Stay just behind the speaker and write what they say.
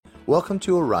Welcome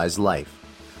to Arise Life,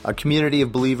 a community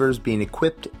of believers being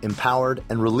equipped, empowered,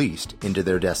 and released into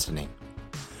their destiny.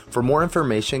 For more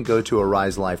information, go to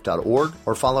ariselife.org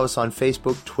or follow us on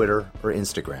Facebook, Twitter, or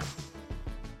Instagram.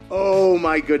 Oh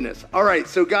my goodness. All right,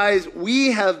 so guys,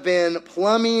 we have been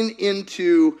plumbing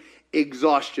into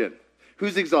exhaustion.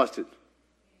 Who's exhausted?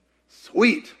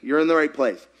 Sweet, you're in the right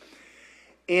place.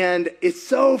 And it's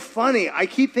so funny. I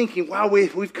keep thinking, wow,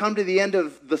 we've come to the end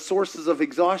of the sources of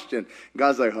exhaustion.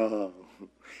 God's like, oh.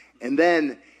 And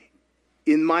then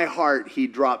in my heart, he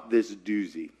dropped this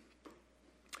doozy.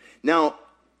 Now,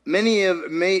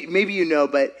 maybe you know,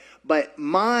 but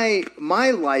my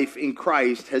life in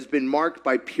Christ has been marked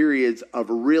by periods of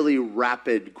really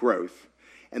rapid growth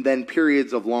and then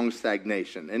periods of long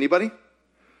stagnation. Anybody?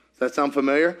 Does that sound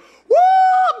familiar? Woo!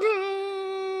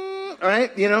 All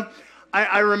right, you know.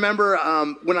 I remember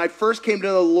when I first came to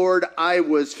the Lord, I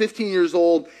was 15 years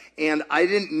old, and I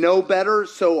didn't know better,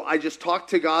 so I just talked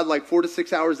to God like 4 to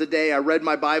 6 hours a day. I read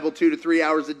my Bible 2 to 3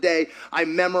 hours a day. I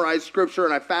memorized Scripture,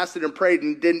 and I fasted and prayed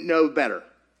and didn't know better.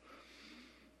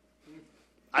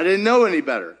 I didn't know any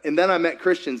better. And then I met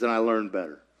Christians, and I learned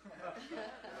better.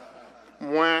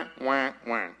 Wah, wah,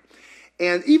 wah.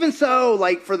 And even so,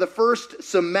 like for the first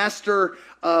semester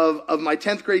of my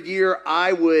 10th grade year,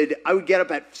 I would get up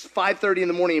at 5:30 in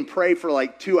the morning and pray for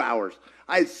like 2 hours.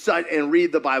 And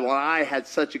read the Bible, and I had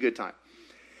such a good time.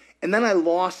 And then I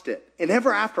lost it. And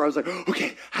ever after, I was like,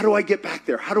 okay, how do I get back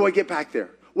there? How do I get back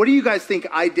there? What do you guys think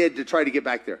I did to try to get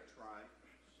back there?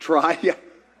 Try, yeah.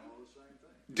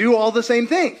 Do all the same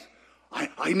things.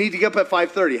 I need to get up at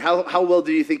 5:30. How well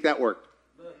do you think that worked?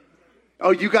 Oh,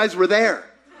 you guys were there.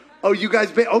 Oh, you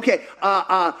guys, okay.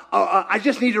 I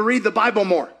just need to read the Bible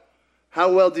more.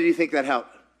 How well did you think that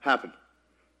happened?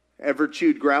 Ever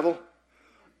chewed gravel?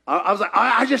 I was like,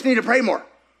 I just need to pray more.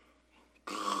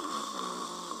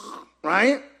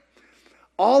 Right?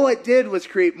 All it did was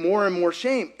create more and more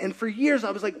shame. And for years,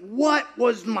 I was like, what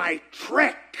was my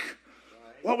trick?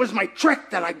 What was my trick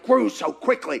that I grew so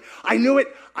quickly? I knew it.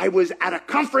 I was at a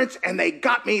conference and they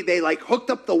got me. They like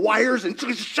hooked up the wires and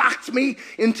just shocked me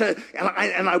into,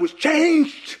 and I was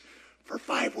changed for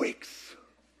 5 weeks.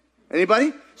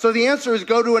 Anybody? So the answer is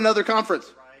go to another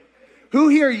conference. Who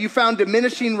here you found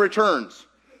diminishing returns?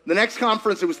 The next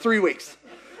conference, it was 3 weeks.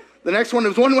 The next one, it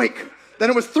was 1 week.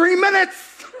 Then it was 3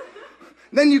 minutes.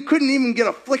 Then you couldn't even get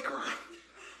a flicker.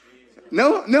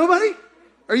 No, nobody?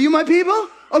 Are you my people?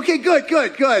 Okay, good.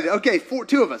 Okay,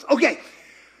 2 of us. Okay.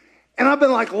 And I've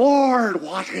been like, Lord,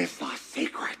 what is the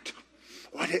secret?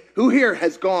 Who here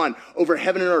has gone over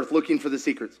heaven and earth looking for the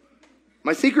secrets?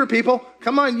 My secret people?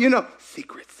 Come on,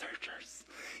 secret searchers.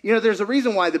 There's a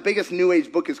reason why the biggest New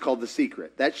Age book is called The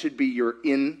Secret. That should be your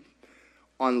in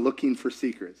on looking for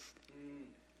secrets.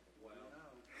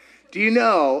 Do you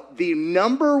know the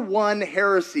number one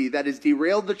heresy that has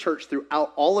derailed the church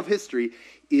throughout all of history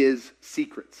is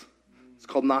secrets? It's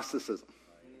called Gnosticism.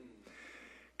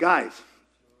 Guys,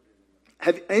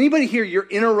 have anybody here, you're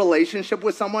in a relationship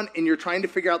with someone and you're trying to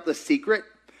figure out the secret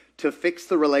to fix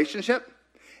the relationship?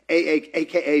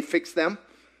 AKA fix them.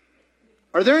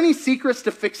 Are there any secrets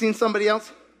to fixing somebody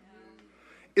else?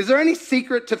 Is there any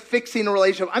secret to fixing a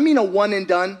relationship? I mean a one and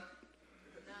done.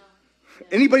 No.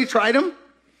 Anybody tried them?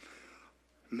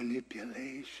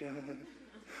 Manipulation.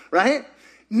 Right?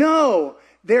 No.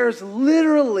 There's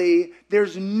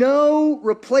no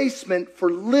replacement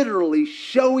for literally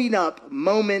showing up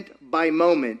moment by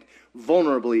moment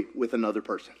vulnerably with another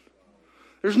person.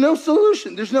 There's no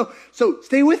solution. So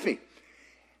stay with me.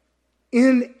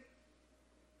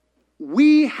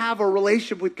 We have a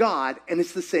relationship with God, and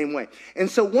it's the same way. And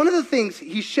so one of the things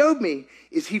he showed me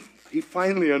is he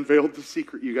finally unveiled the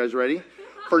secret. You guys ready?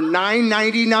 For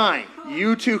 $9.99,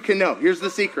 you too can know. Here's the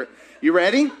secret. You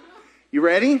ready? You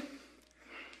ready?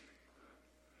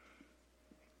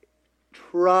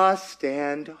 Trust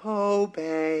and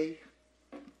obey.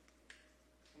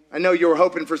 I know you were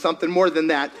hoping for something more than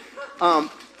that.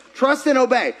 Trust and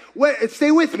obey.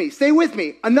 Stay with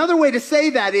me. Another way to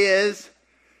say that is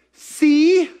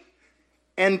see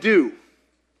and do.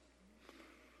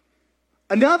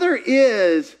 Another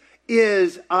is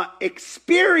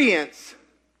experience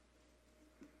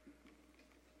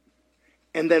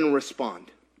and then respond.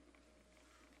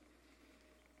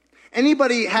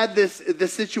 Anybody had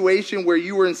this situation where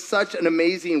you were in such an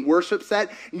amazing worship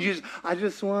set and I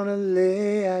just want to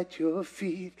lay at your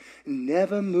feet and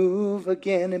never move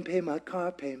again and pay my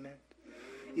car payment.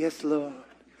 Yes, Lord.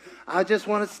 I just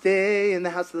want to stay in the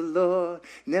house of the Lord,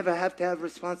 never have to have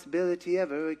responsibility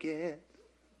ever again.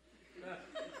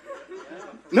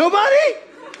 Nobody?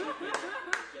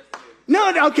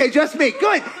 No, okay, just me.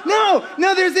 Good. No,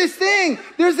 there's this thing.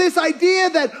 There's this idea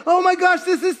that, oh my gosh,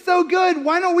 this is so good.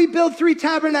 Why don't we build 3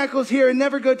 tabernacles here and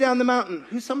never go down the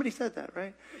mountain? Somebody said that,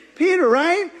 right? Peter,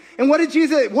 right? And what did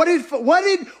Jesus, what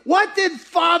did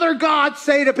Father God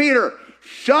say to Peter?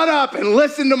 Shut up and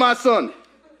listen to my son.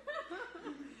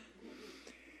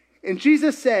 And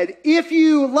Jesus said, if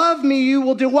you love me, you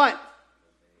will do what?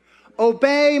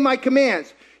 Obey my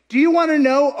commands. Do you want to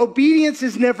know? Obedience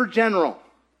is never general.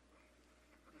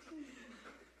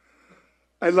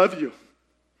 I love you.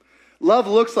 Love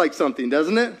looks like something,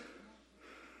 doesn't it?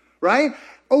 Right?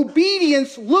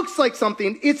 Obedience looks like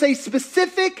something. It's a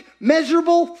specific,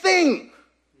 measurable thing.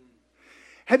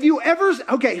 Have you ever,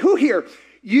 okay, who here,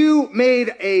 you made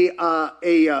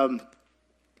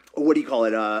what do you call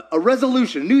it? A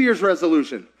resolution, New Year's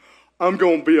resolution. I'm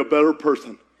going to be a better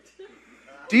person.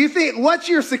 Do you think, what's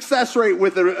your success rate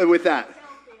with that?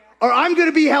 Or I'm going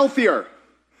to be healthier.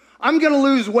 I'm going to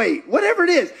lose weight. Whatever it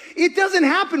is. It doesn't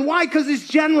happen. Why? Because it's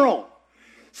general.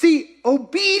 See,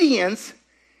 obedience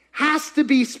has to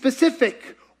be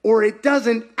specific or it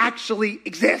doesn't actually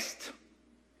exist.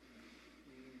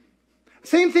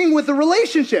 Same thing with the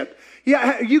relationship.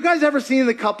 Yeah, you guys ever seen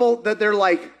the couple that they're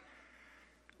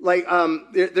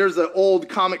there's an old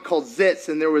comic called Zits,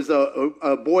 and there was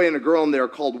a boy and a girl in there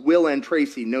called Will and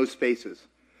Tracy, no spaces.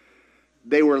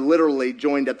 They were literally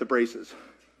joined at the braces.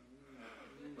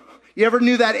 You ever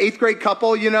knew that 8th grade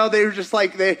couple? You know, they were just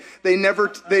like, they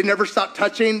never stopped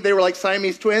touching. They were like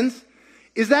Siamese twins.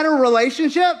 Is that a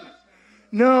relationship?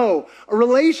 No. A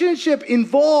relationship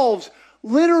involves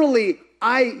literally,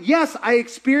 I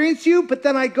experience you, but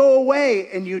then I go away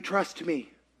and you trust me.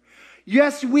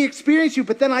 Yes, we experience you,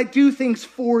 but then I do things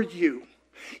for you.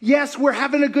 Yes, we're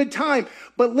having a good time.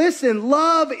 But listen,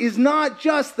 love is not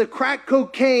just the crack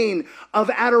cocaine of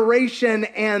adoration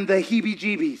and the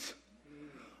heebie-jeebies.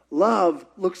 Love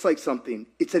looks like something.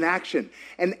 It's an action.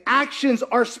 And actions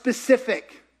are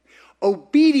specific.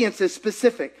 Obedience is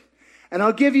specific. And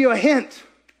I'll give you a hint.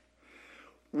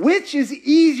 Which is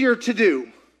easier to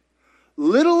do?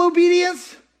 Little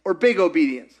obedience or big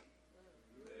obedience?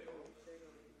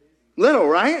 Little,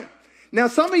 right? Now,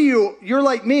 some of you, you're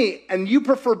like me, and you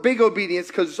prefer big obedience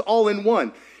because it's all in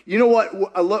one. You know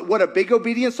what a big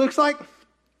obedience looks like?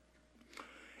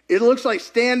 It looks like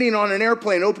standing on an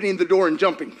airplane, opening the door, and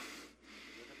jumping.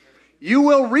 You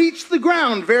will reach the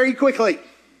ground very quickly,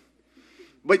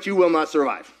 but you will not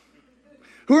survive.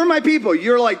 Who are my people?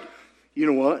 You're like, you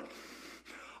know what?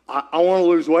 I want to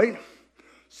lose weight,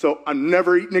 so I'm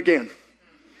never eating again.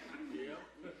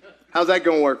 How's that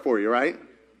going to work for you, right?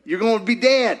 You're going to be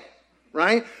dead,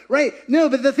 right? Right. No,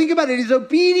 but the thing about it is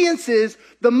obediences,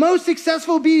 the most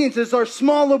successful obediences are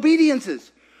small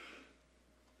obediences.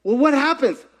 Well, what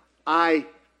happens? I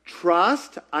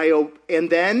trust, and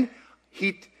then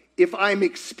if I'm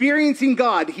experiencing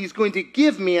God, he's going to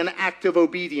give me an act of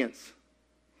obedience.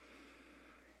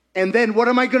 And then what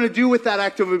am I going to do with that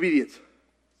act of obedience?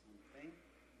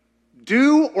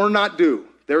 Do or not do.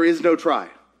 There is no try,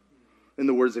 in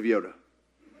the words of Yoda.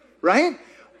 Right?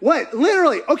 What?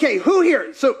 Literally. Okay, who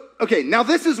here? Now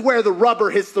this is where the rubber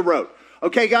hits the road.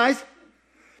 Okay, guys?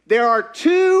 There are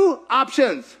 2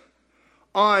 options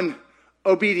on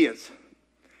obedience.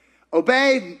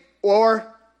 Obey or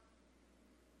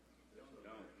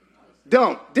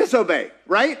don't. Disobey,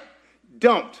 right?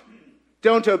 Don't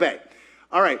obey.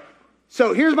 All right.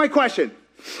 So here's my question.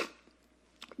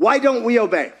 Why don't we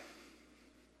obey?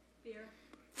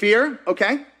 Fear?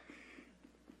 Okay.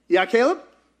 Yeah, Caleb?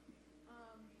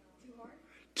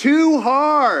 Too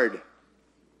hard.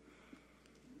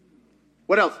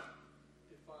 What else?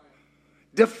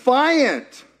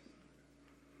 Defiant.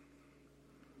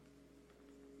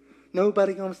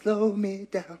 Nobody gonna slow me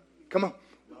down. Come on.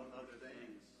 Love other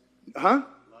things. Huh? Love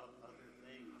other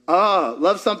things.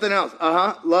 Love something else.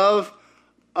 Love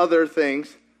other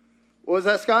things. What was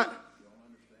that, Scott?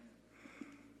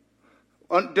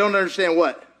 Don't understand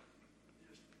what?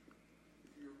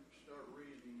 You start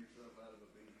reasoning yourself out of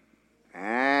obedience.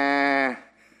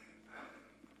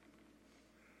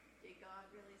 Did God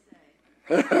really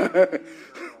say?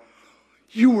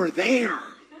 You were there.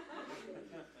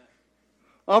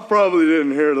 I probably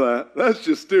didn't hear that. That's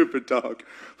just stupid talk.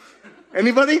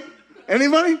 Anybody? It's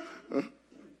something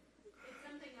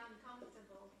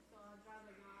uncomfortable, so I'd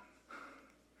rather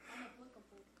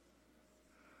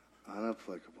not.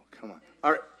 Unapplicable. Come on.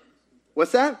 All right.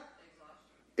 What's that?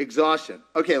 Exhaustion.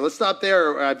 Okay, let's stop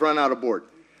there or I've run out of board.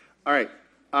 All right.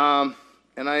 And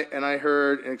I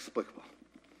heard inexplicable.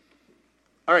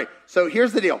 All right. So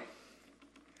here's the deal.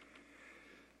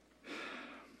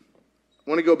 I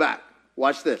want to go back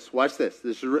Watch this. Watch this.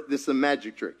 This is a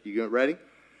magic trick. You ready?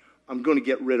 I'm going to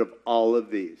get rid of all of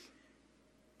these.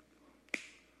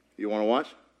 You want to watch?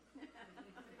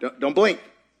 Don't blink.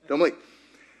 Don't blink.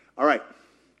 All right.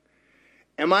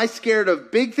 Am I scared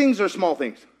of big things or small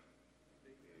things?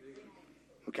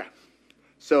 Okay.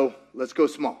 So let's go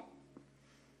small.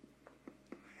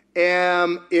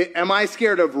 Am I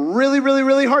scared of really, really,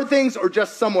 really hard things or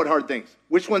just somewhat hard things?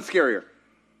 Which one's scarier?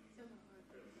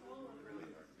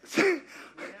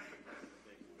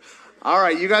 All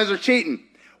right, you guys are cheating.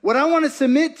 What I want to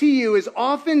submit to you is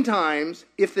oftentimes,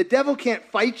 if the devil can't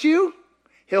fight you,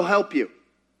 he'll help you.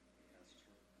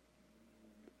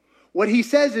 What he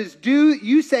says is, do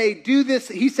this.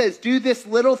 He says, do this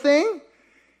little thing,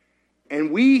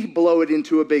 and we blow it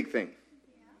into a big thing.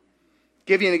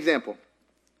 Give you an example.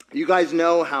 You guys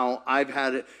know how I've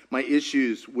had my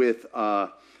issues with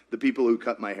the people who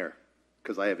cut my hair,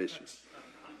 because I have issues.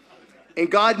 And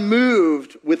God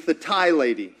moved with the Thai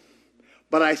lady,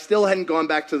 but I still hadn't gone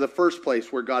back to the first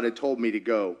place where God had told me to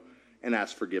go and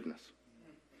ask forgiveness,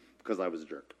 because I was a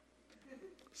jerk.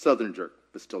 Southern jerk,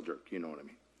 but still jerk, you know what I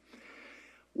mean.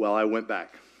 Well, I went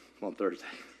back on Thursday.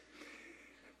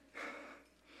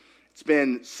 It's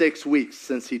been 6 weeks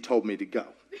since he told me to go.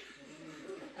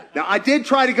 Now, I did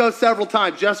try to go several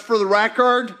times, just for the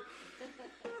record.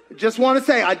 Just want to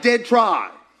say, I did try.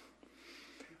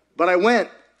 But I went,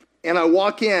 and I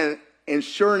walk in, and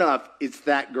sure enough, it's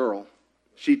that girl.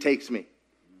 She takes me.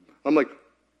 I'm like,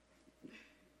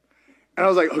 and I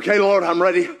was like, okay, Lord, I'm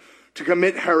ready to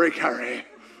commit harikari.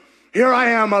 Here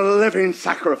I am, a living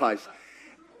sacrifice.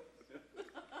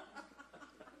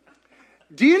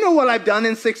 Do you know what I've done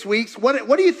in 6 weeks?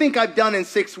 What do you think I've done in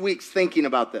 6 weeks thinking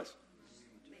about this?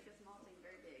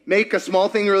 Make a small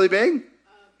thing really big?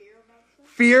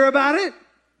 Fear about it?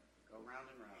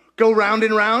 Go round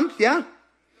and round, yeah.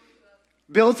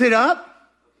 Build it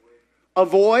up.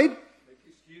 Avoid.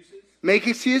 Make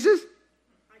excuses.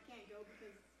 I can't go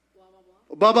because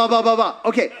blah, blah, Blah, blah. blah, blah, blah, blah.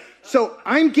 Okay, so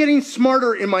I'm getting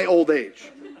smarter in my old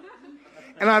age.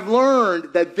 And I've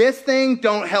learned that this thing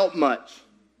don't help much.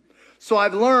 So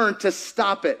I've learned to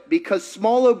stop it, because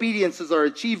small obediences are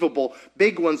achievable.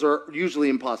 Big ones are usually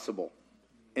impossible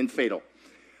and fatal.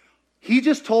 He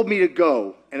just told me to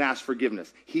go and ask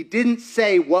forgiveness. He didn't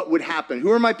say what would happen.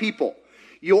 Who are my people?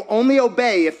 You'll only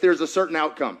obey if there's a certain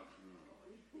outcome.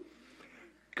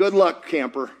 Good luck,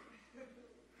 camper.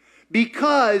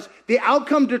 Because the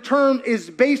outcome determined is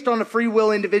based on a free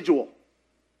will individual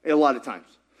a lot of times.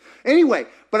 Anyway,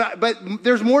 but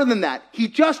there's more than that. He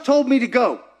just told me to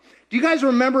go. Do you guys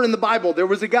remember in the Bible, there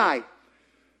was a guy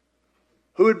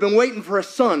who had been waiting for a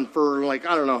son for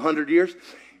 100 years.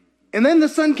 And then the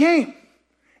son came.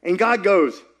 And God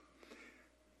goes,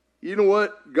 you know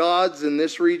what gods in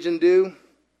this region do?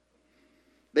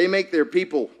 They make their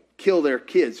people kill their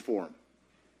kids for them.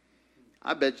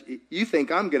 I bet you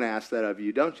think I'm going to ask that of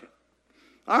you, don't you?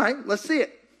 All right, let's see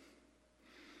it.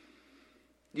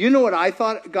 You know what I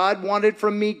thought God wanted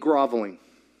from me? Groveling.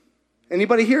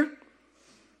 Anybody here?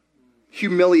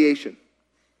 Humiliation.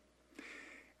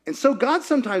 And so God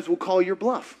sometimes will call your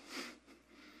bluff.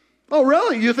 Oh,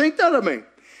 really? You think that of me?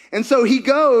 And so he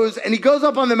goes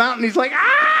up on the mountain. He's like,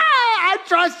 I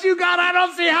trust you, God. I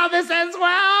don't see how this ends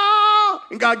well.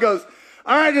 And God goes,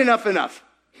 all right, enough.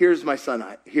 Here's my son.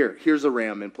 Here's a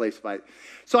ram in place of it.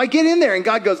 So I get in there and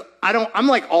God goes, I'm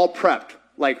like all prepped.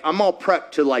 Like I'm all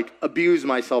prepped to like abuse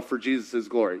myself for Jesus'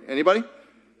 glory. Anybody?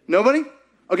 Nobody?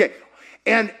 Okay.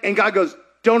 And God goes,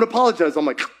 don't apologize. I'm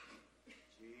like,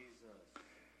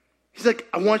 he's like,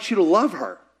 I want you to love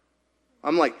her.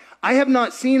 I'm like, I have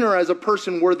not seen her as a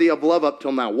person worthy of love up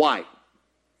till now. Why?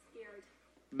 Scared.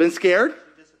 Been scared?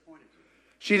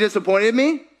 She disappointed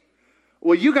me?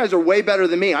 Well, you guys are way better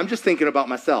than me. I'm just thinking about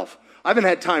myself. I haven't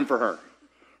had time for her.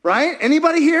 Right?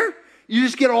 Anybody here? You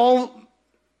just get all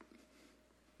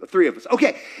the three of us.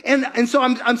 Okay. And so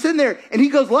I'm sitting there and he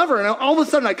goes, love her. And all of a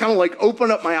sudden I kind of like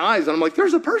open up my eyes and I'm like,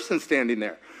 there's a person standing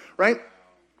there. Right?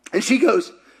 And she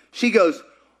goes,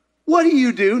 what do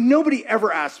you do? Nobody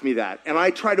ever asked me that. And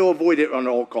I try to avoid it on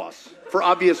all costs for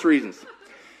obvious reasons.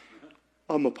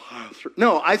 I'm a pastor.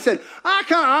 No, I said,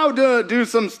 I'll do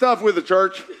some stuff with the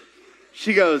church.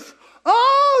 She goes,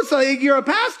 oh, so you're a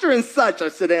pastor and such. I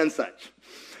said, and such.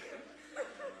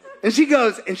 And she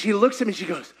goes, and she looks at me, she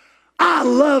goes, I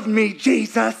love me,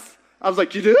 Jesus. I was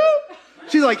like, you do?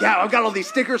 She's like, yeah, I've got all these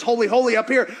stickers, holy, holy up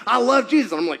here. I love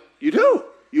Jesus. And I'm like, you do?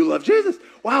 You love Jesus?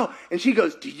 Wow. And she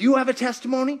goes, do you have a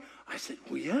testimony? I said,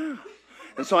 well, yeah.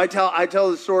 And so I tell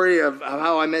the story of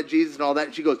how I met Jesus and all that.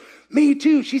 And she goes, me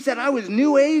too. She said I was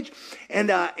New Age,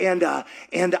 and I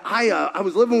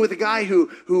was living with a guy who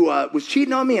was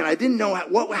cheating on me, and I didn't know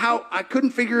how I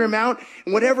couldn't figure him out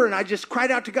and whatever. And I just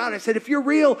cried out to God. I said, if you're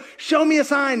real, show me a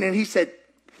sign. And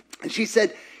she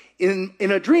said, in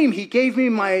a dream, he gave me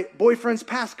my boyfriend's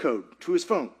passcode to his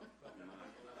phone.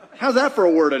 How's that for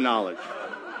a word of knowledge?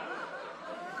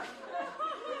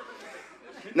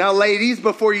 Now, ladies,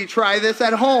 before you try this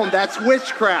at home, that's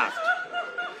witchcraft.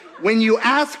 When you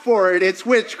ask for it, it's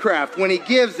witchcraft. When he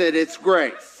gives it, it's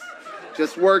grace.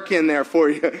 Just work in there for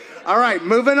you. All right,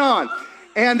 moving on.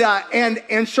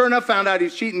 And sure enough, found out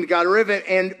he's cheating, got rid of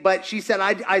it. But she said,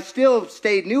 I still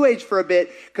stayed New Age for a bit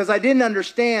because I didn't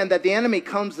understand that the enemy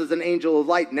comes as an angel of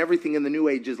light and everything in the New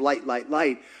Age is light, light,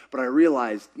 light. But I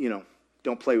realized,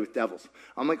 don't play with devils.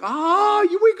 I'm like,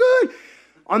 we good.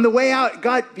 On the way out,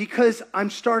 God, because I'm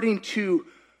starting to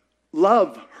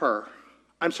love her.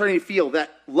 I'm starting to feel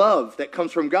that love that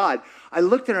comes from God. I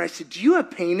looked at her and I said, do you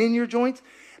have pain in your joints?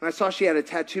 And I saw she had a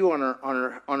tattoo on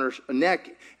her neck,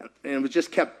 and it was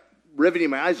just kept riveting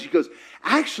my eyes. She goes,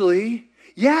 actually,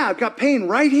 yeah, I've got pain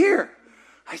right here.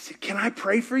 I said, can I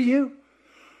pray for you?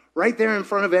 Right there in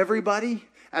front of everybody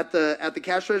at the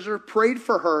cash register, prayed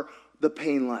for her, the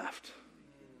pain left.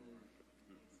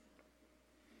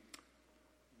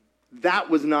 That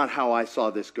was not how I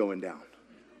saw this going down.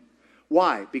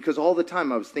 Why? Because all the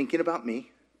time I was thinking about me.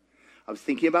 I was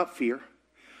thinking about fear.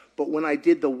 But when I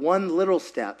did the one little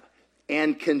step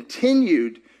and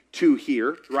continued to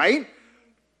hear, right?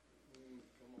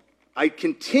 I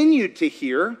continued to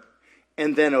hear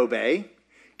and then obey.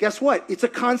 Guess what? It's a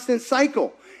constant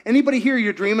cycle. Anybody here,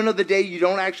 you're dreaming of the day you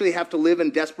don't actually have to live in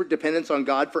desperate dependence on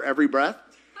God for every breath?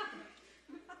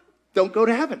 Don't go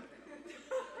to heaven.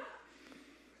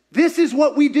 This is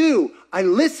what we do. I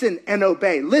listen and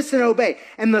obey. Listen and obey.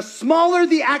 And the smaller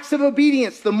the acts of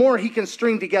obedience, the more he can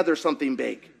string together something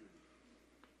big.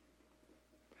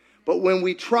 But when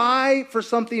we try for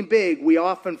something big, we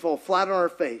often fall flat on our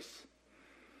face.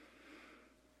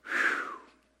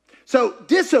 So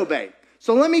disobey.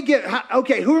 So let me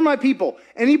who are my people?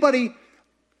 Anybody?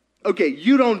 Okay,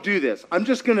 you don't do this. I'm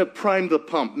just going to prime the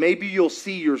pump. Maybe you'll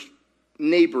see your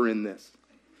neighbor in this.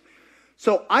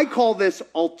 So I call this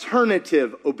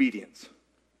alternative obedience.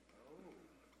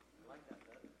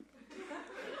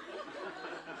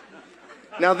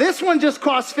 Now this one just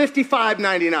costs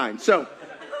 $55.99. So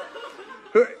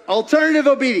alternative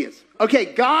obedience. Okay,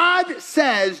 God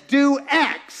says do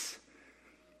X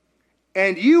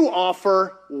and you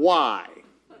offer Y.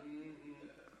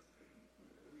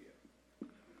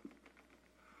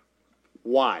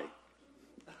 Why?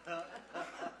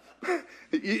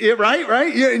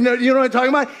 Right? You know what I'm talking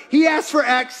about? He asks for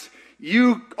X,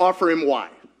 you offer him Y.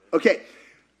 Okay.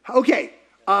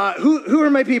 Who are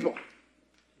my people?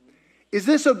 Is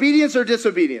this obedience or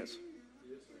disobedience?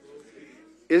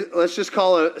 Let's just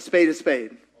call a spade a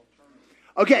spade.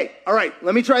 Okay, all right,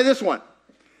 let me try this one.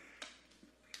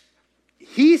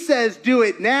 He says, do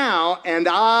it now, and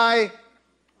I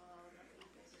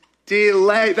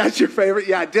delay. That's your favorite?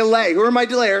 Yeah, delay. Who are my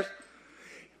delayers?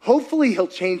 Hopefully he'll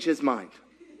change his mind.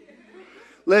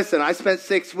 Listen, I spent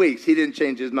 6 weeks. He didn't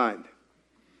change his mind.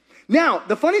 Now,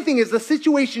 the funny thing is the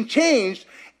situation changed,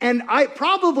 and I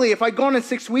probably, if I'd gone in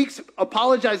 6 weeks,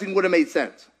 apologizing would have made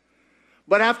sense.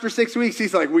 But after 6 weeks,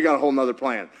 he's like, we got a whole nother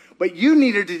plan. But you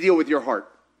needed to deal with your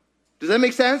heart. Does that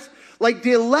make sense? Like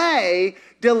delay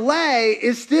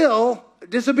is still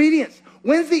disobedience.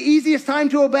 When's the easiest time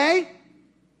to obey?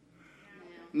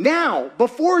 Now,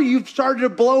 before you've started to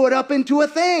blow it up into a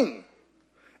thing.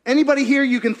 Anybody here,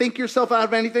 you can think yourself out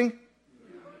of anything?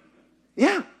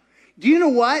 Yeah. Do you know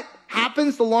what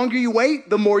happens the longer you wait,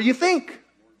 the more you think?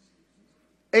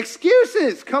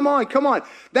 Excuses. Come on.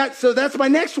 That's my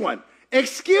next one.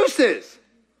 Excuses.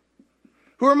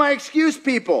 Who are my excuse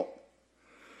people?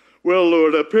 Well,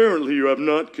 Lord, apparently you have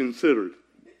not considered.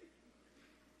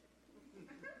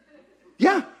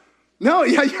 Yeah. No,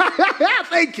 yeah,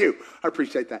 thank you. I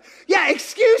appreciate that. Yeah,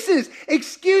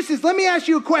 excuses. Let me ask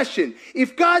you a question.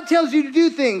 If God tells you to do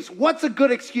things, what's a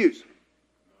good excuse?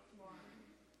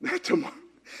 Tomorrow.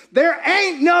 There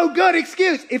ain't no good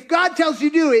excuse. If God tells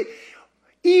you to do it,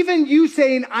 even you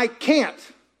saying, I can't,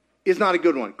 is not a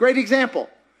good one. Great example.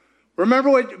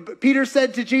 Remember what Peter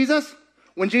said to Jesus?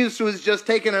 When Jesus was just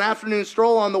taking an afternoon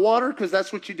stroll on the water, because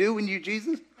that's what you do when you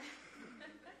Jesus.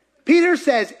 Peter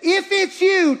says, if it's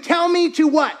you, tell me to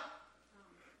what?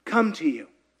 Come to you.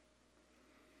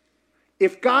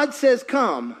 If God says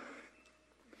come,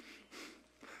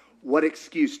 what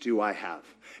excuse do I have?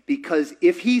 Because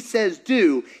if he says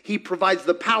do, he provides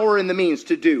the power and the means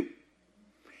to do.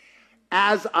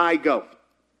 as I go.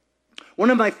 One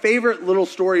of my favorite little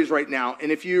stories right now,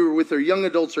 and if you're with our young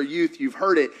adults or youth, you've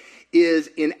heard it, is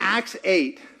in Acts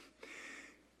 8.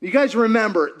 You guys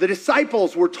remember, the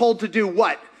disciples were told to do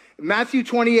what? Matthew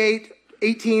 28,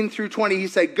 18 through 20, he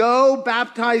said, go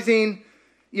baptizing,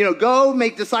 go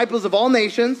make disciples of all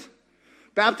nations,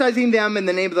 baptizing them in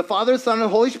the name of the Father, Son, and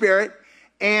Holy Spirit,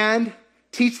 and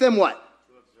teach them what?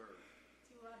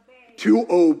 To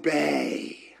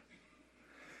obey.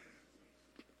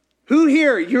 Who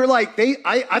here, you're like,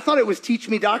 I thought it was teach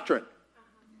me doctrine.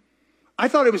 I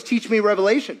thought it was teach me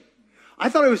revelation. I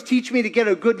thought it was teach me to get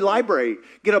a good library,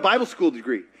 get a Bible school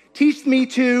degree. Teach me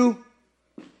to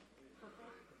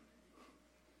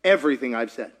everything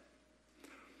I've said.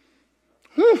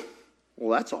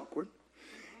 Well, that's awkward.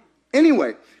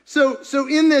 Anyway, so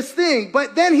in this thing,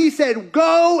 but then he said,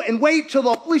 go and wait till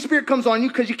the Holy Spirit comes on you,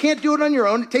 because you can't do it on your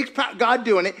own. It takes God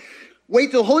doing it.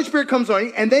 Wait till the Holy Spirit comes on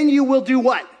you, and then you will do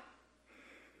what?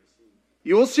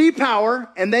 You will see power,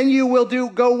 and then you will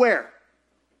go where?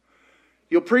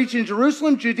 You'll preach in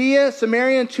Jerusalem, Judea,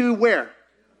 Samaria, and to where?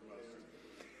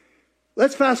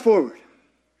 Let's fast forward.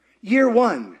 Year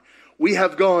 1, we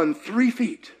have gone 3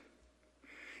 feet.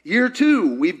 Year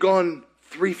 2, we've gone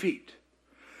 3 feet.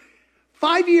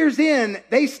 5 years in,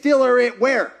 they still are at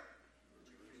where?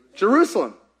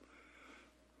 Jerusalem.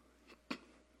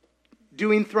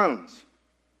 Doing thrones.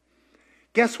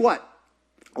 Guess what?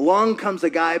 Along comes a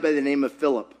guy by the name of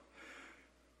Philip,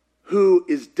 who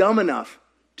is dumb enough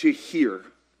to hear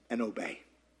and obey.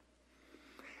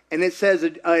 And it says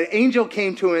an angel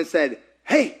came to him and said,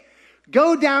 hey,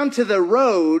 go down to the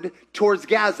road towards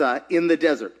Gaza in the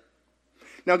desert.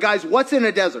 Now, guys, what's in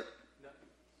a desert?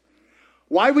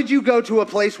 Why would you go to a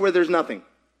place where there's nothing?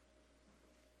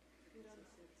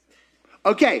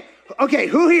 Okay,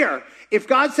 who here? If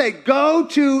God said, go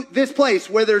to this place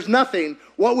where there's nothing,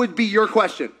 what would be your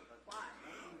question?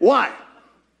 Why?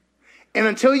 And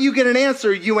until you get an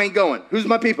answer, you ain't going. Who's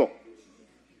my people?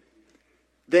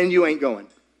 Then you ain't going.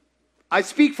 I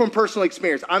speak from personal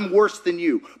experience. I'm worse than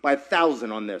you by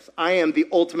 1,000 on this. I am the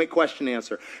ultimate question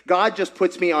answer. God just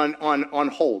puts me on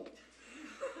hold.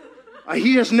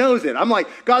 He just knows it. I'm like,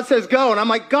 God says go, and I'm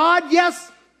like, God,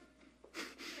 yes.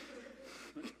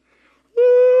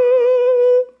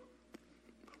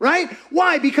 Right?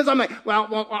 Why? Because I'm like,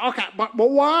 well, okay, but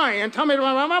why? And tell me.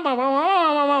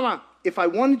 If I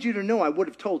wanted you to know, I would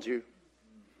have told you.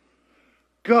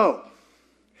 Go.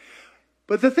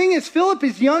 But the thing is, Philip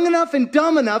is young enough and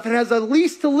dumb enough and has the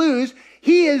least to lose.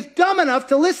 He is dumb enough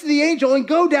to listen to the angel and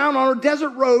go down on a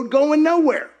desert road going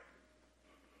nowhere.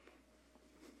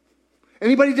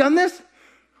 Anybody done this?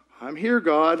 I'm here,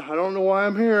 God. I don't know why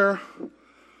I'm here.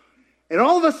 And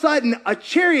all of a sudden, a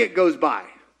chariot goes by.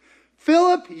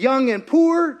 Philip, young and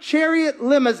poor, chariot,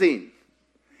 limousine.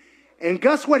 And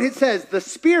guess what it says? The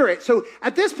Spirit. So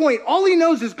at this point, all he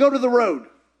knows is go to the road.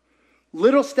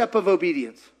 Little step of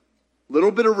obedience.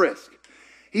 Little bit of risk.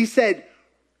 He said,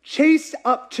 chase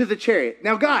up to the chariot.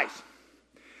 Now, guys,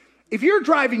 if you're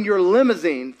driving your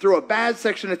limousine through a bad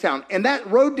section of town, and that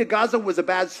road to Gaza was a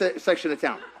bad section of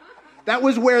town. That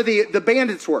was where the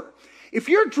bandits were. If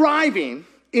you're driving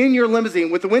in your limousine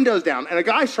with the windows down and a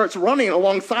guy starts running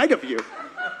alongside of you,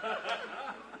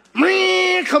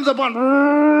 comes up on,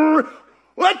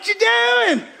 what you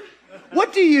doing?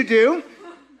 What do you do?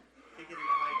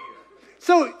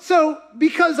 So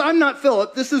because I'm not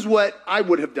Philip, this is what I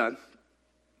would have done.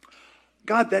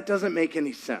 God, that doesn't make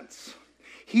any sense.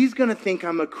 He's going to think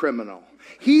I'm a criminal.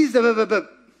 He's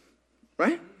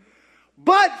right?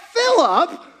 But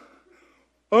Philip,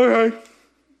 okay,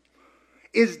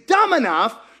 is dumb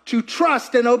enough to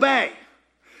trust and obey.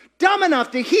 Dumb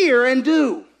enough to hear and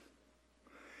do.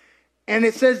 And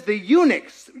it says the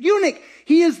eunuch,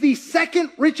 he is the second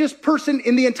richest person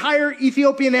in the entire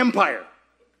Ethiopian empire.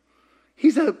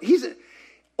 He's a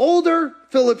older,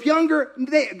 Philip younger.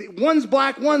 One's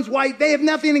black, one's white. They have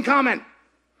nothing in common.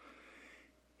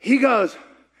 He goes,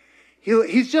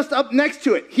 he's just up next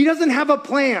to it. He doesn't have a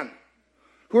plan.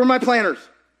 Who are my planners?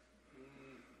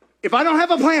 If I don't have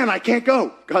a plan, I can't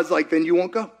go. God's like, then you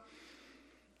won't go.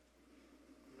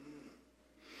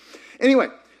 Anyway,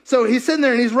 so he's sitting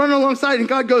there and he's running alongside and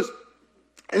God goes,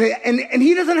 and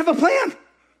he doesn't have a plan.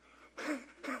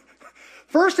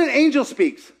 First an angel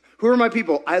speaks. Who are my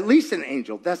people? At least an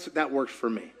angel. That works for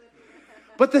me.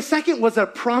 But the second was a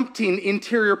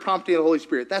interior prompting of the Holy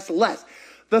Spirit. That's less.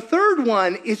 The third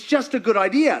one is just a good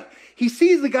idea. He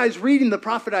sees the guys reading the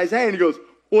prophet Isaiah and he goes,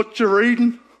 what you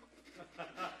reading?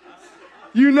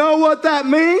 You know what that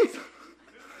means?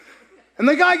 And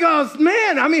the guy goes,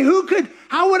 man, I mean,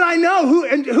 how would I know?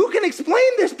 Who can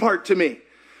explain this part to me?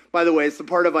 By the way, it's the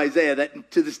part of Isaiah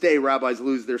that to this day rabbis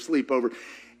lose their sleep over.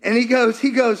 And he goes,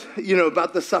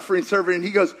 about the suffering servant, and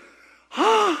he goes,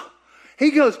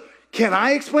 can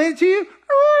I explain it to you?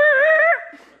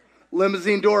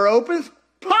 Limousine door opens.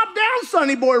 Pop down,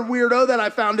 sonny boy weirdo that I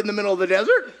found in the middle of the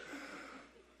desert.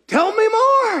 Tell me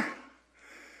more.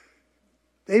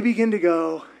 They begin to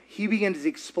go. He begins to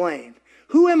explain.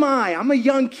 Who am I? I'm a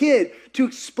young kid to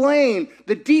explain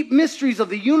the deep mysteries of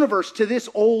the universe to this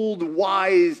old,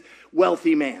 wise,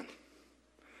 wealthy man.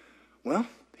 Well,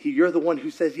 you're the one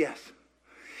who says yes.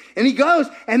 And he goes,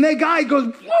 and the guy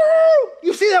goes, whoa!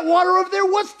 You see that water over there?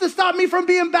 What's to stop me from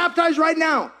being baptized right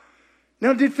now?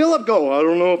 Now, did Philip go, I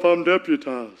don't know if I'm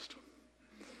deputized?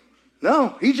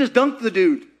 No, he just dunked the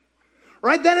dude.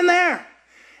 Right then and there.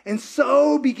 And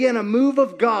so began a move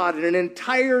of God in an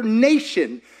entire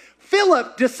nation.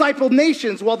 Philip discipled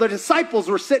nations while the disciples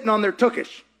were sitting on their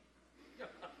tukish.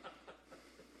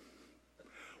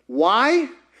 Why?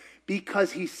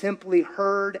 Because he simply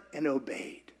heard and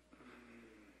obeyed.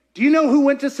 Do you know who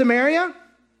went to Samaria?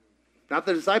 Not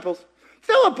the disciples.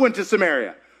 Philip went to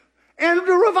Samaria. And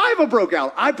a revival broke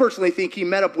out. I personally think he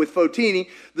met up with Fotini,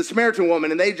 the Samaritan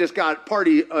woman, and they just got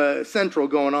party central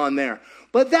going on there.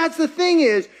 But that's the thing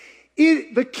is,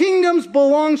 the kingdoms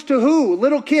belongs to who?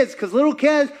 Little kids. Because little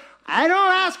kids, I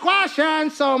don't ask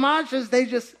questions so much as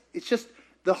it's just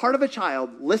the heart of a child.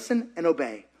 Listen and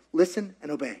obey. Listen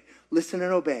and obey. Listen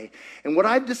and obey. And what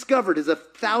I've discovered is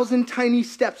 1,000 tiny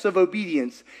steps of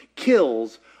obedience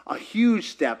kills a huge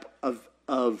step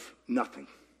of nothing.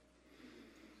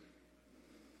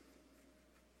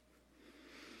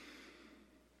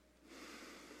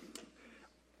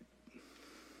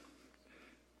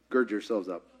 Gird yourselves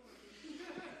up.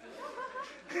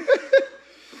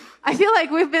 I feel like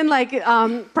we've been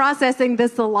processing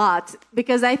this a lot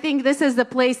because I think this is the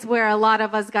place where a lot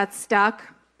of us got stuck,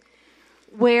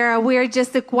 where we're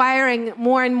just acquiring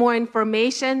more and more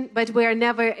information, but we're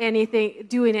never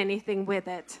doing anything with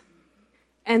it.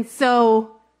 And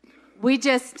so we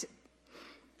just,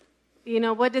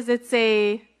 what does it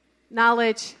say?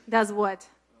 Knowledge does what?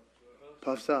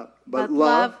 Puffs up. But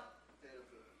love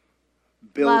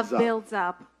builds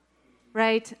up.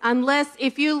 Right? Unless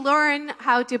if you learn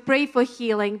how to pray for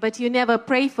healing, but you never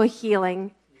pray for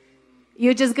healing,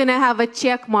 you're just going to have a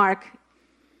check mark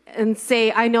and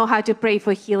say, I know how to pray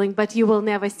for healing, but you will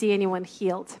never see anyone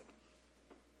healed.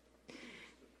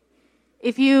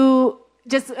 If you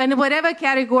just, in whatever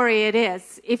category it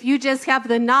is, if you just have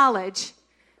the knowledge,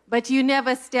 but you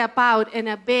never step out and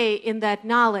obey in that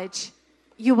knowledge,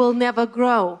 you will never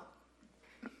grow.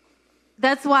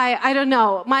 That's why, I don't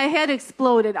know, my head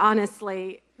exploded,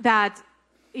 honestly, that,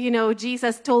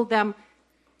 Jesus told them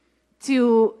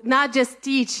to not just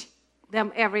teach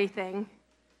them everything,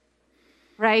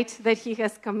 right, that he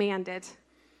has commanded.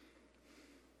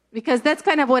 Because that's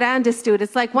kind of what I understood.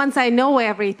 It's like once I know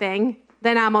everything,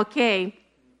 then I'm okay.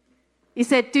 He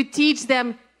said to teach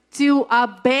them to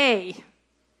obey.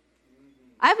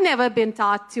 I've never been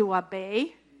taught to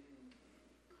obey.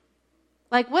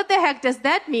 Like, what the heck does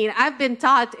that mean? I've been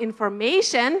taught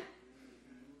information.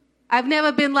 I've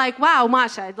never been like, wow,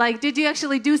 Masha, did you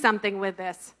actually do something with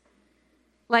this?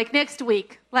 Like, next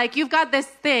week, you've got this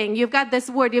thing, you've got this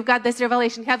word, you've got this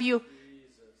revelation. Have you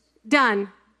done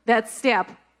that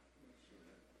step?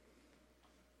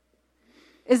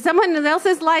 Is someone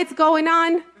else's lights going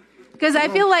on? Because I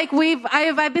feel like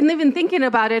I've been even thinking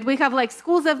about it. We have,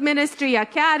 schools of ministry,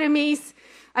 academies.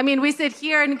 I mean, we sit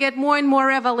here and get more and more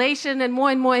revelation and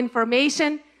more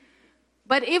information.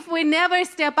 But if we never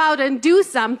step out and do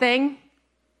something,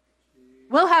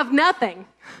 we'll have nothing.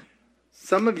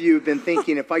 Some of you have been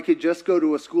thinking, if I could just go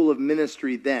to a school of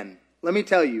ministry then. Let me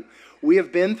tell you, we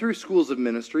have been through schools of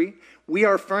ministry. We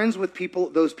are friends with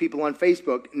those people on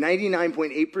Facebook.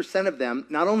 99.8% of them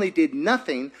not only did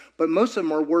nothing, but most of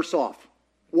them are worse off.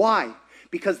 Why?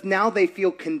 Because now they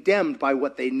feel condemned by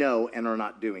what they know and are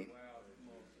not doing.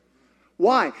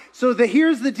 Why? So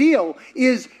here's the deal,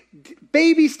 is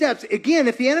baby steps. Again,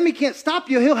 if the enemy can't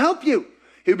stop you, he'll help you.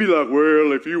 He'll be like,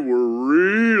 well, if you were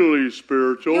really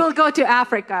spiritual. You'll go to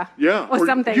Africa. Yeah. Or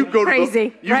something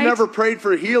crazy. You've right? never prayed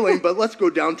for healing, but let's go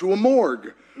down to a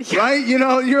morgue. Yeah. Right?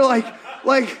 You're like,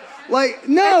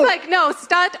 no. It's no,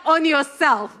 start on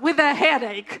yourself with a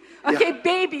headache. Okay, yeah.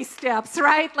 Baby steps,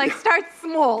 right? Start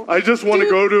small. I just want to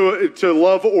go to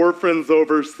love orphans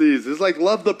overseas. It's like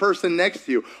love the person next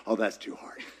to you. Oh, that's too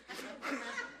hard.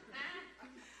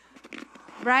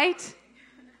 Right?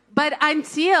 But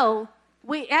until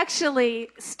we actually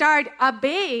start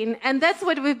obeying, and that's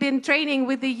what we've been training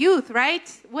with the youth, right?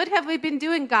 What have we been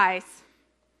doing, guys?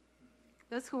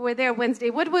 Those who were there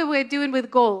Wednesday. What we were doing with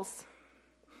goals?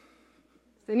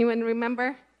 Does anyone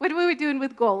remember? What were we doing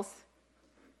with goals?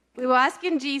 We were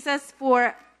asking Jesus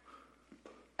for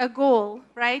a goal,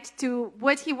 right, to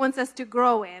what he wants us to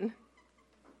grow in.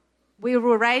 We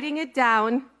were writing it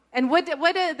down. And what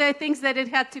are the things that it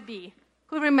had to be?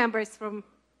 Who remembers from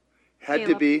Had to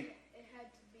Caleb? be. It had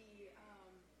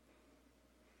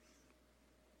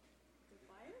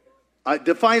to be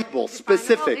Definable,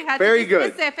 specific. It had to Very be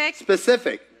good. specific.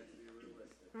 Specific.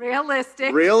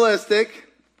 Realistic. Realistic.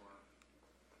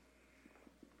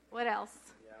 What else?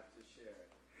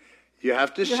 You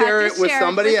have to You share had it to with share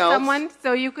somebody with else. someone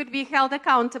so you could be held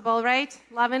accountable, right?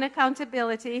 Love and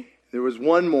accountability. There was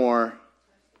one more.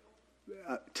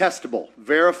 Testable,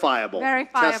 verifiable.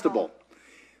 Verifiable. Testable.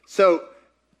 So,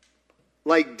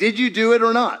 like, did you do it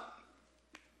or not?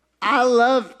 I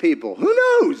love people. Who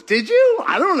knows? Did you?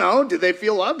 I don't know. Did they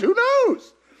feel loved? Who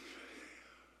knows?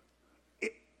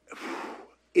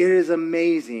 It is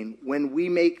amazing when we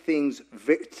make things,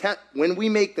 when we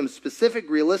make them specific,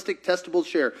 realistic, testable,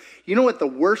 share. You know what the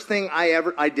worst thing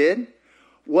I did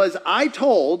was I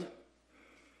told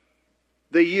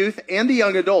the youth and the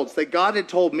young adults that God had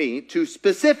told me to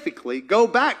specifically go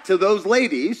back to those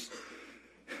ladies,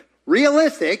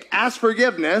 realistic, ask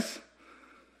forgiveness,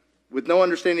 with no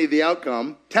understanding of the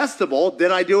outcome, testable,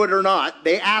 did I do it or not?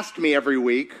 They asked me every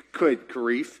week, good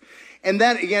grief. And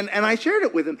then again, and I shared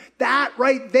it with them. That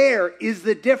right there is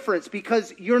the difference,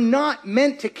 because you're not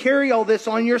meant to carry all this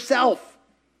on yourself.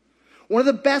 One of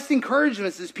the best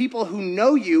encouragements is people who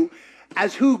know you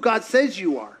as who God says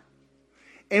you are.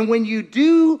 And when you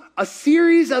do a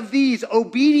series of these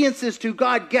obediences to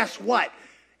God, guess what?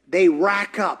 They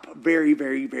rack up very,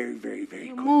 very, very, very, very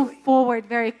You quickly. move forward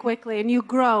very quickly, and you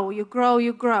grow, you grow,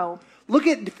 you grow. Look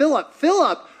at Philip.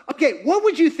 Philip, okay, what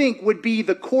would you think would be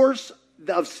the course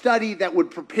of study that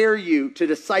would prepare you to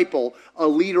disciple a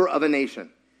leader of a nation?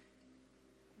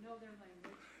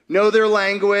 Know their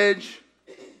language,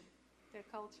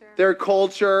 their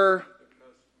culture,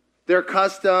 their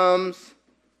customs.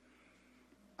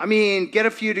 I mean, get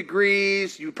a few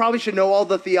degrees. You probably should know all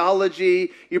the theology.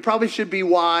 You probably should be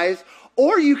wise.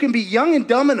 Or you can be young and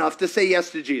dumb enough to say yes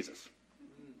to Jesus.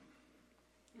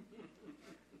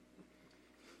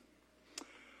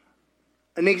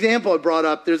 An example I brought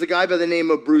up, there's a guy by the name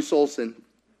of Bruce Olson.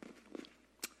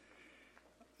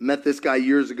 Met this guy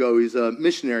years ago. He's a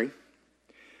missionary.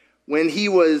 When he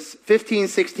was 15,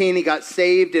 16, he got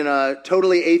saved in a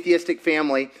totally atheistic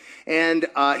family. And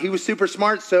he was super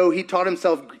smart, so he taught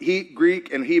himself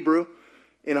Greek and Hebrew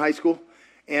in high school,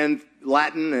 and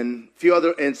Latin and a few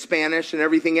other, and Spanish and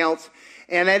everything else.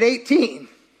 And at 18,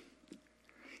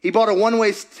 he bought a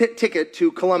one-way ticket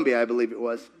to Columbia, I believe it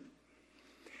was.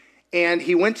 And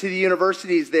he went to the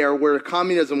universities there where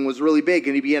communism was really big,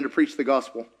 and he began to preach the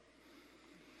gospel.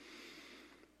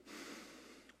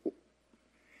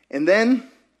 And then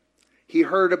he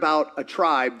heard about a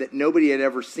tribe that nobody had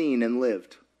ever seen and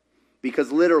lived.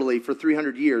 Because literally for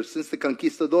 300 years, since the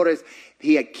conquistadores,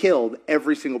 he had killed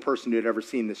every single person who had ever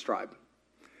seen this tribe.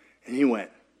 And he went,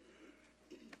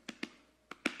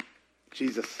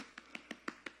 Jesus,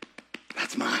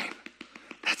 that's mine.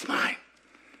 That's mine.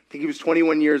 I think he was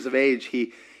 21 years of age.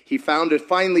 He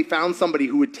finally found somebody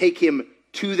who would take him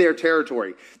to their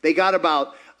territory. They got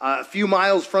about a few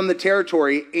miles from the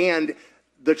territory, and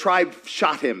the tribe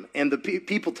shot him, and the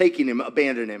people taking him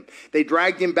abandoned him. They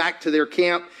dragged him back to their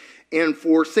camp. And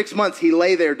for 6 months, he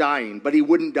lay there dying, but he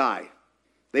wouldn't die.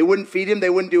 They wouldn't feed him. They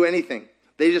wouldn't do anything.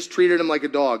 They just treated him like a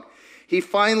dog. He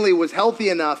finally was healthy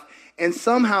enough and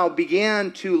somehow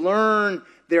began to learn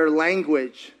their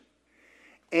language.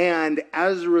 And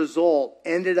as a result,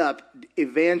 ended up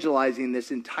evangelizing this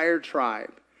entire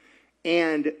tribe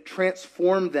and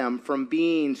transformed them from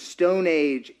being Stone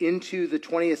Age into the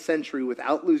 20th century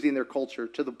without losing their culture,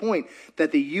 to the point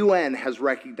that the UN has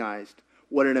recognized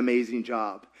what an amazing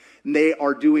job. And they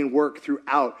are doing work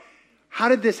throughout. How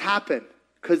did this happen?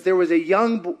 Because there was a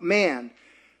young man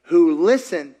who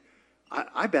listened.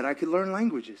 I bet I could learn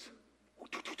languages.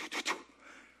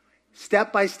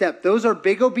 Step by step. Those are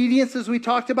big obediences we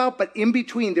talked about, but in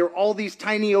between, there are all these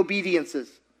tiny obediences.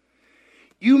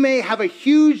 You may have a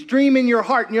huge dream in your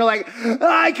heart, and you're like,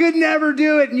 I could never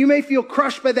do it. And you may feel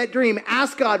crushed by that dream.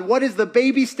 Ask God, what is the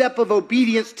baby step of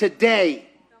obedience today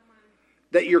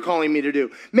that you're calling me to do?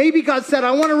 Maybe God said,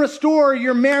 I want to restore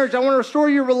your marriage. I want to restore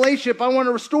your relationship. I want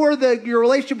to restore your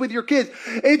relationship with your kids.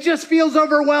 It just feels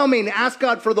overwhelming. Ask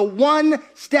God for the one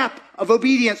step of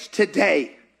obedience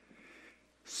today.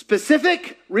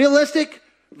 Specific, realistic,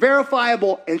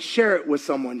 verifiable, and share it with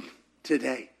someone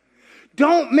today.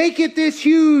 Don't make it this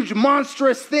huge,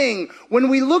 monstrous thing. When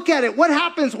we look at it, what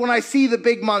happens when I see the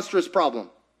big, monstrous problem?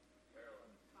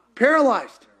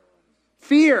 Paralyzed.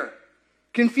 Fear.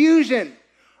 Confusion.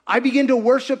 I begin to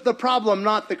worship the problem,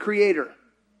 not the creator.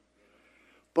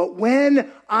 But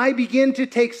when I begin to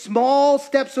take small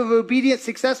steps of obedience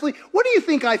successfully, what do you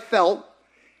think I felt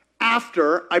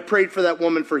after I prayed for that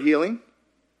woman for healing?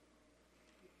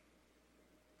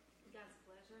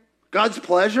 God's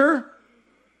pleasure?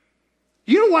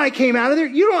 You know why I came out of there?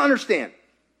 You don't understand.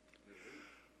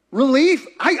 Relief?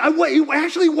 It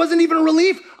actually wasn't even a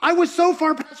relief. I was so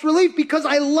far past relief because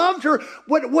I loved her.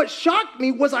 What shocked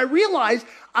me was I realized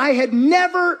I had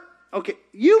never,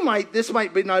 this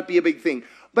might not be a big thing,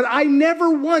 but I never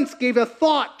once gave a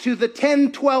thought to the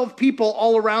 10, 12 people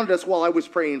all around us while I was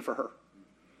praying for her.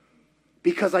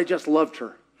 Because I just loved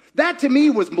her. That to me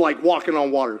was like walking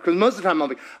on water. Because most of the time I'm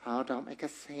like, oh, don't make a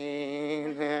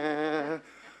scene.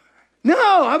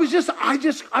 No, I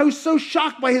was so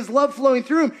shocked by his love flowing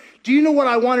through him. Do you know what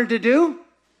I wanted to do?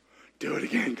 Do it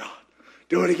again, God.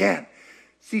 Do it again.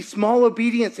 See, small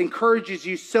obedience encourages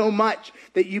you so much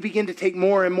that you begin to take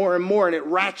more and more and more, and it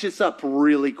ratchets up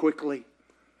really quickly.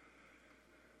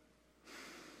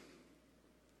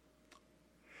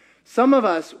 Some of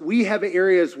us, we have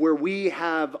areas where we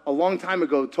have a long time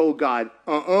ago told God,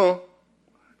 3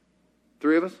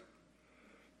 of us?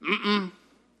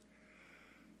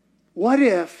 What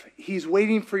if he's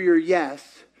waiting for your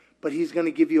yes, but he's going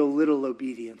to give you a little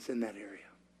obedience in that area?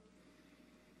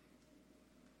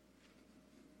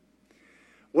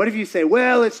 What if you say,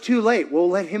 well, it's too late? Well,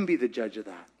 let him be the judge of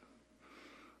that.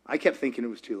 I kept thinking it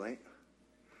was too late.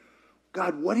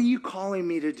 God, what are you calling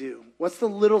me to do? What's the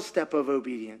little step of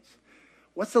obedience?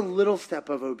 What's the little step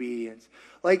of obedience?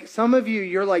 Like some of you,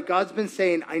 you're like, God's been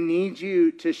saying, I need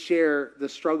you to share the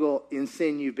struggle in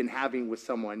sin you've been having with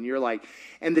someone. You're like,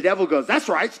 and the devil goes, that's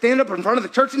right, stand up in front of the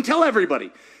church and tell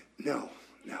everybody. No.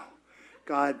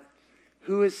 God,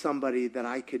 who is somebody that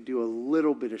I could do a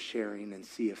little bit of sharing and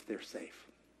see if they're safe?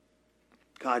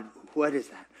 God, what is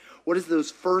that? What is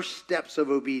those first steps of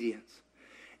obedience?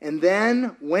 And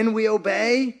then when we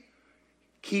obey,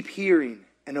 keep hearing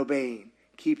and obeying.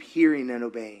 Keep hearing and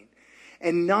obeying.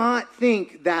 And not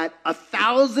think that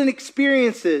 1,000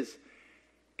 experiences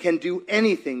can do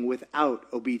anything without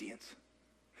obedience.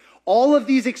 All of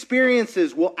these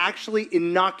experiences will actually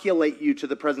inoculate you to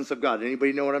the presence of God.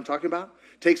 Anybody know what I'm talking about?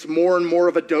 It takes more and more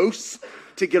of a dose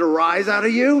to get a rise out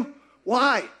of you.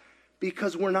 Why?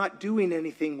 Because we're not doing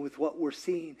anything with what we're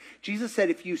seeing. Jesus said,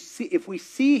 if we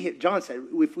see him, John said,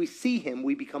 if we see him,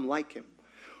 we become like him.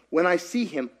 When I see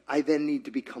him, I then need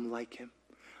to become like him.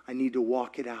 I need to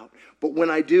walk it out. But when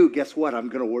I do, guess what? I'm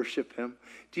going to worship him.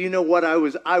 Do you know what I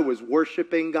was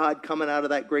worshiping God coming out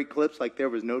of that great clips like there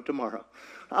was no tomorrow.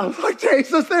 I was like,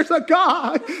 Jesus, there's a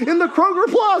God in the Kroger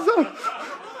Plaza.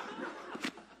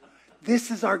 This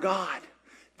is our God.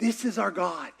 This is our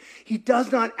God. He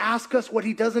does not ask us what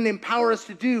he doesn't empower us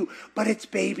to do, but it's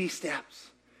baby steps.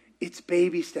 It's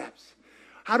baby steps.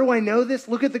 How do I know this?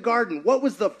 Look at the garden. What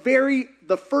was the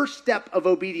first step of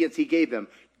obedience he gave them?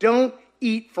 Don't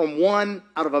eat from one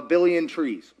out of a billion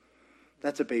trees.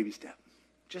 That's a baby step.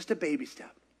 Just a baby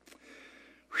step.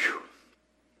 Whew.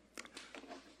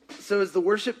 So as the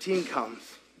worship team comes,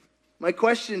 my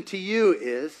question to you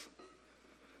is,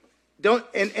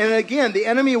 and again, the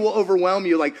enemy will overwhelm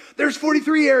you like, there's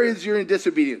 43 areas you're in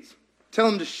disobedience. Tell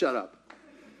him to shut up.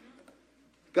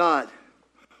 God,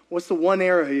 what's the one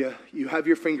area you have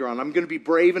your finger on? I'm going to be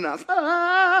brave enough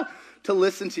to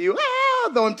listen to you,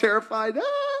 though I'm terrified.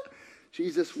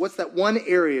 Jesus, what's that one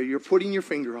area you're putting your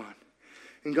finger on?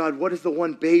 And God, what is the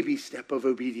one baby step of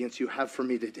obedience you have for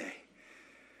me today?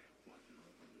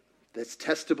 That's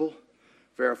testable,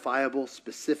 verifiable,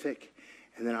 specific,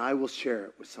 and then I will share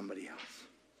it with somebody else.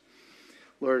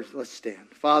 Lord, let's stand.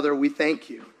 Father, we thank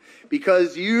you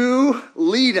because you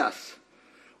lead us.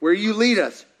 Where you lead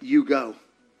us, you go.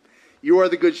 You are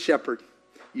the good shepherd.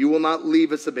 You will not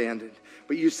leave us abandoned,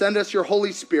 but you send us your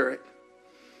Holy Spirit.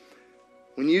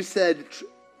 When you said,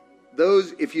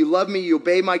 if you love me, you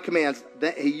obey my commands,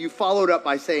 you followed up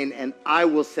by saying, and I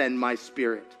will send my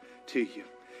Spirit to you.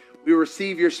 We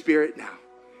receive your Spirit now.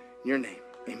 In your name,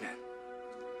 amen.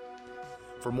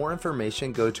 For more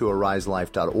information, go to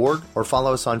ariselife.org or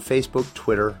follow us on Facebook,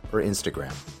 Twitter, or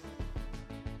Instagram.